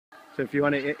So if you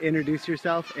want to introduce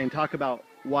yourself and talk about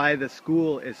why the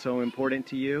school is so important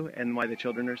to you and why the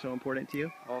children are so important to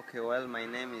you. Okay, well, my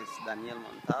name is Daniel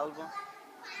Montalvo.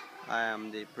 I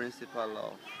am the principal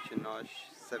of Chunox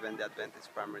Seventh-day Adventist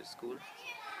Primary School,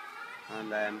 and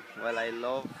well, I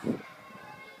love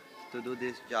to do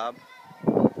this job,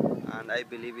 and I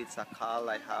believe it's a call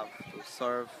I have to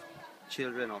serve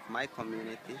children of my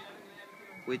community,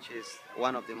 which is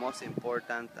one of the most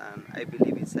important, and I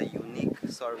believe it's a unique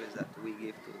service that we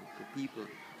give to people.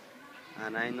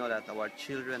 And I know that our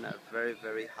children are very,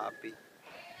 very happy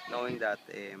knowing that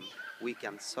we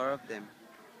can serve them,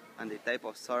 and the type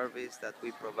of service that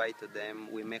we provide to them,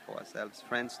 we make ourselves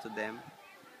friends to them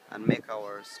and make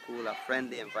our school a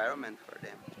friendly environment for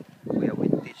them, where we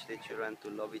teach the children to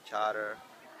love each other,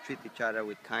 treat each other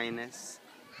with kindness,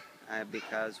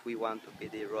 because we want to be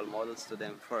the role models to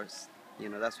them first. You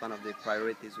know, that's one of the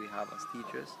priorities we have as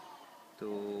teachers,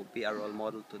 to be a role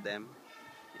model to them.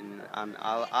 In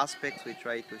all aspects, we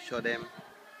try to show them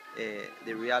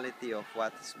the reality of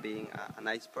what's being a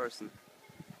nice person.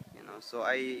 You know, so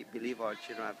I believe our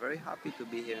children are very happy to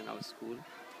be here in our school.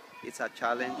 It's a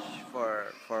challenge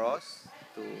for us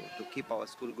to keep our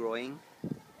school growing.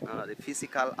 The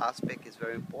physical aspect is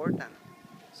very important.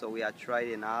 So we are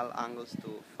trying in all angles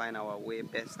to find our way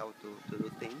best how to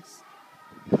do things.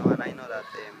 You know, and I know that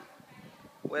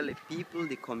well, the people,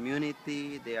 the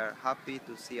community, they are happy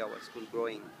to see our school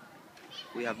growing.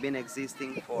 We have been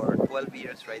existing for 12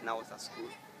 years right now as a school.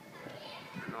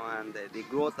 You know, and the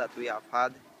growth that we have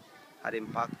had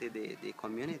impacted the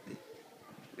community,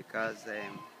 because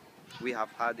we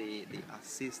have had the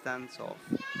assistance of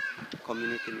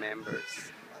community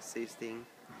members assisting,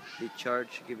 the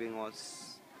church giving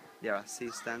us their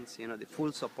assistance, you know, the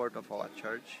full support of our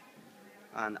church,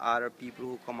 and other people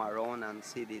who come around and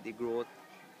see the growth.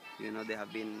 You know, they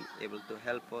have been able to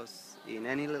help us in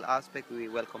any little aspect. We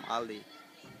welcome all the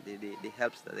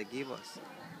helps that they give us.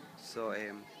 So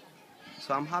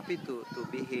so I'm happy to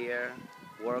be here,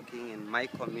 working in my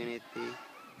community,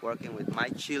 working with my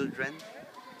children,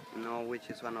 you know, which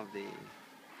is one of the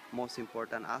most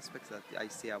important aspects that I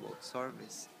see about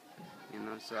service. You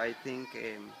know, so I think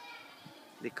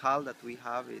the call that we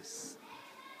have is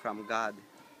from God,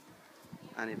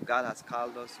 and if God has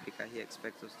called us, because He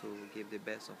expects us to give the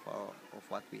best of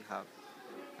what we have.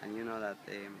 And you know that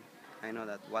I know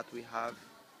that what we have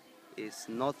is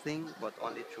nothing but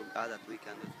only through God that we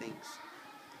can do things.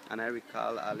 And I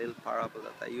recall a little parable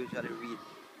that I usually read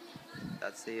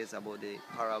that says about the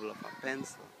parable of a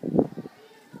pencil.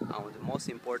 And the most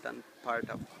important part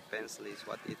of a pencil is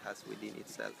what it has within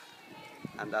itself.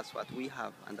 And that's what we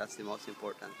have, and that's the most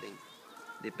important thing.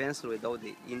 The pencil without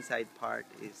the inside part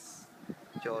is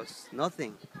just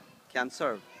nothing, can't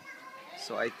serve.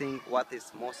 So I think what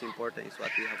is most important is what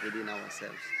we have within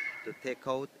ourselves, to take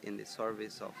out in the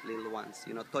service of little ones,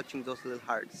 you know, touching those little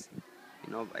hearts,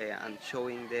 you know, and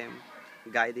showing them,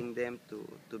 guiding them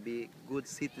to be good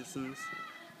citizens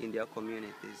in their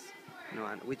communities, you know,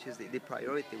 and which is the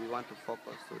priority we want to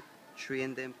focus, to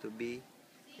train them to be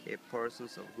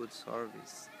persons of good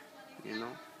service, you know,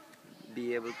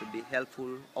 be able to be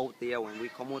helpful out there. When we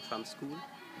come out from school,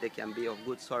 they can be of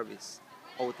good service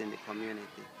out in the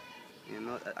community. You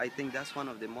know, I think that's one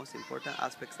of the most important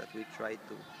aspects that we try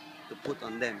to put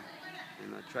on them.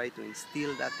 You know, try to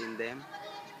instill that in them,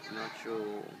 you know,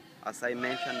 through, as I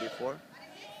mentioned before,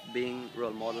 being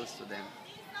role models to them.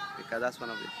 Because that's one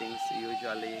of the things we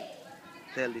usually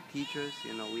tell the teachers,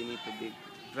 you know, we need to be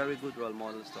very good role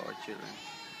models to our children.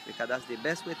 Because that's the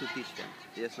best way to teach them.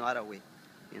 There's no other way.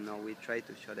 You know, we try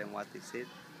to show them what is it.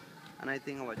 And I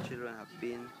think our children have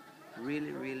been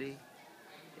really, really,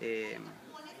 they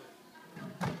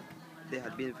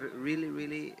have been really,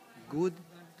 really good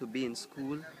to be in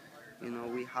school. You know,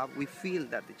 we feel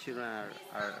that the children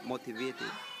are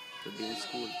motivated to be in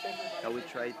school. That we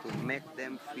try to make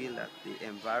them feel that the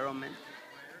environment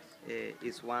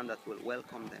is one that will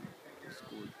welcome them to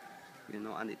school. You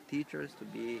know, and the teachers to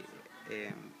be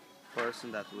a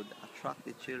person that would attract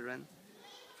the children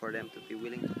for them to be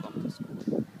willing to come to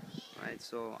school. Right?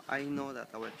 So I know that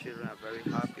our children are very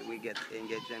happy. We get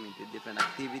engage them into different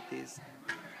activities.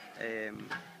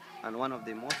 And one of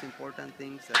the most important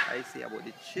things that I see about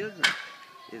the children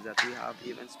is that we have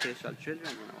even special children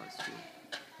in our school.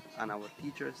 And our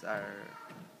teachers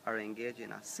are engaged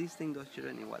in assisting those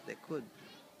children in what they could.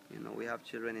 You know, we have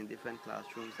children in different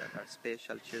classrooms that are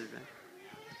special children.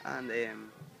 And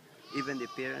even the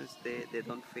parents, they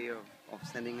don't fear of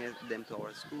sending them to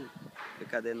our school,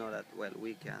 because they know that, well,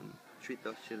 we can treat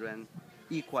those children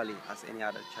equally as any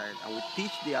other child. And we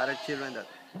teach the other children that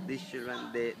these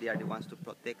children, they are the ones to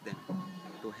protect them,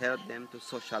 to to help them, to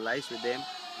socialize with them,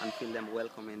 and feel them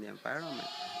welcome in the environment.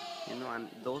 And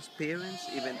those parents,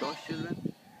 even those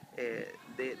children,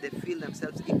 they feel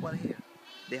themselves equal here.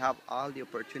 They have all the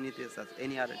opportunities as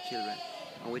any other children,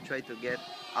 and we try to get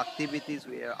activities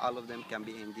where all of them can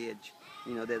be engaged.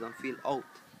 They don't feel out.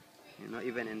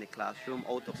 Even in the classroom,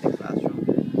 out of the classroom.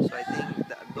 So I think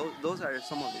that those are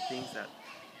some of the things that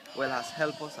has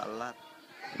helped us a lot,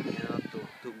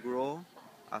 to grow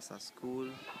as a school.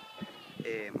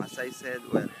 As I said,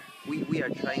 we are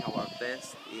trying our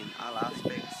best in all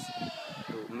aspects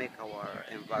to make our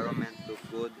environment look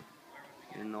good,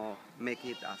 make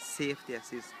it as safety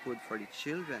as is good for the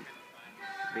children,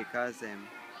 because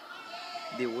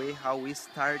the way how we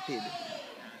started,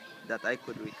 that I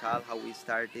could recall how we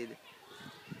started,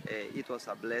 it was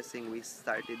a blessing. We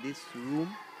started this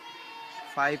room,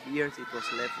 5 years it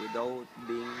was left without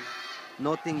being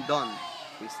nothing done.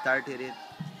 We started it,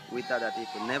 we thought that it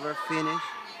would never finish.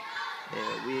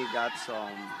 We got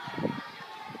some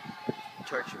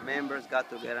church members got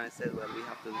together and said, well, we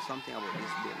have to do something about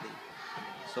this building.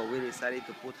 So we decided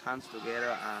to put hands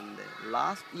together, and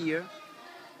last year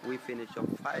we finished up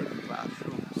 5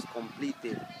 classrooms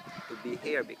completed to be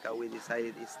here, because we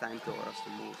decided it's time for us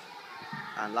to move.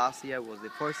 And last year was the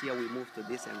first year we moved to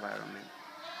this environment,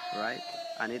 right?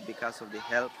 And it because of the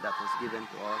help that was given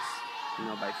to us,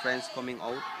 by friends coming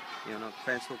out,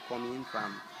 friends who come in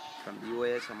from the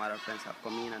US. Some other friends have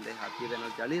come in and they have given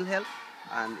us a little help,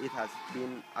 and it has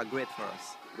been a great for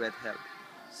us, great help.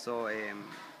 So,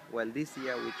 this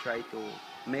year we try to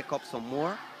make up some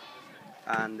more,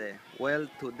 and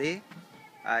today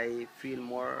I feel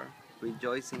more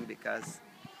rejoicing because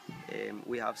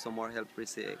we have some more help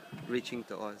reaching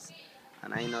to us,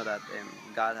 and I know that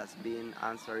God has been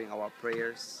answering our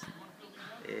prayers.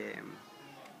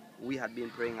 We have been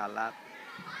praying a lot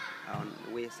on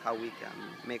ways how we can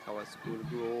make our school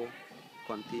grow,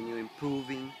 continue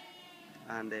improving,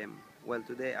 and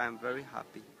today I'm very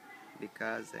happy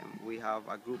because we have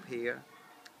a group here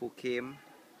who came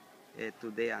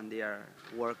today, and they are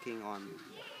working on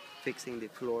fixing the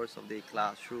floors of the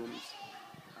classrooms,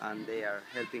 and they are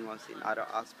helping us in other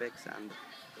aspects, and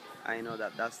I know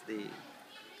that that's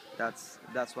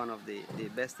one of the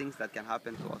best things that can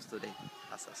happen to us today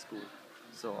as a school.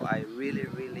 So I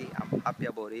really am happy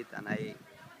about it, and I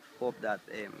hope that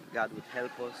God would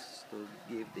help us to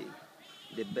give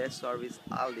the best service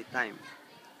all the time.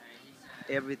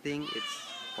 Everything is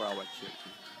for our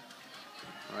children.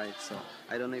 All right, so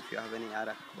I don't know if you have any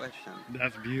other question.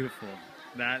 That's beautiful.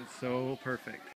 That's so perfect.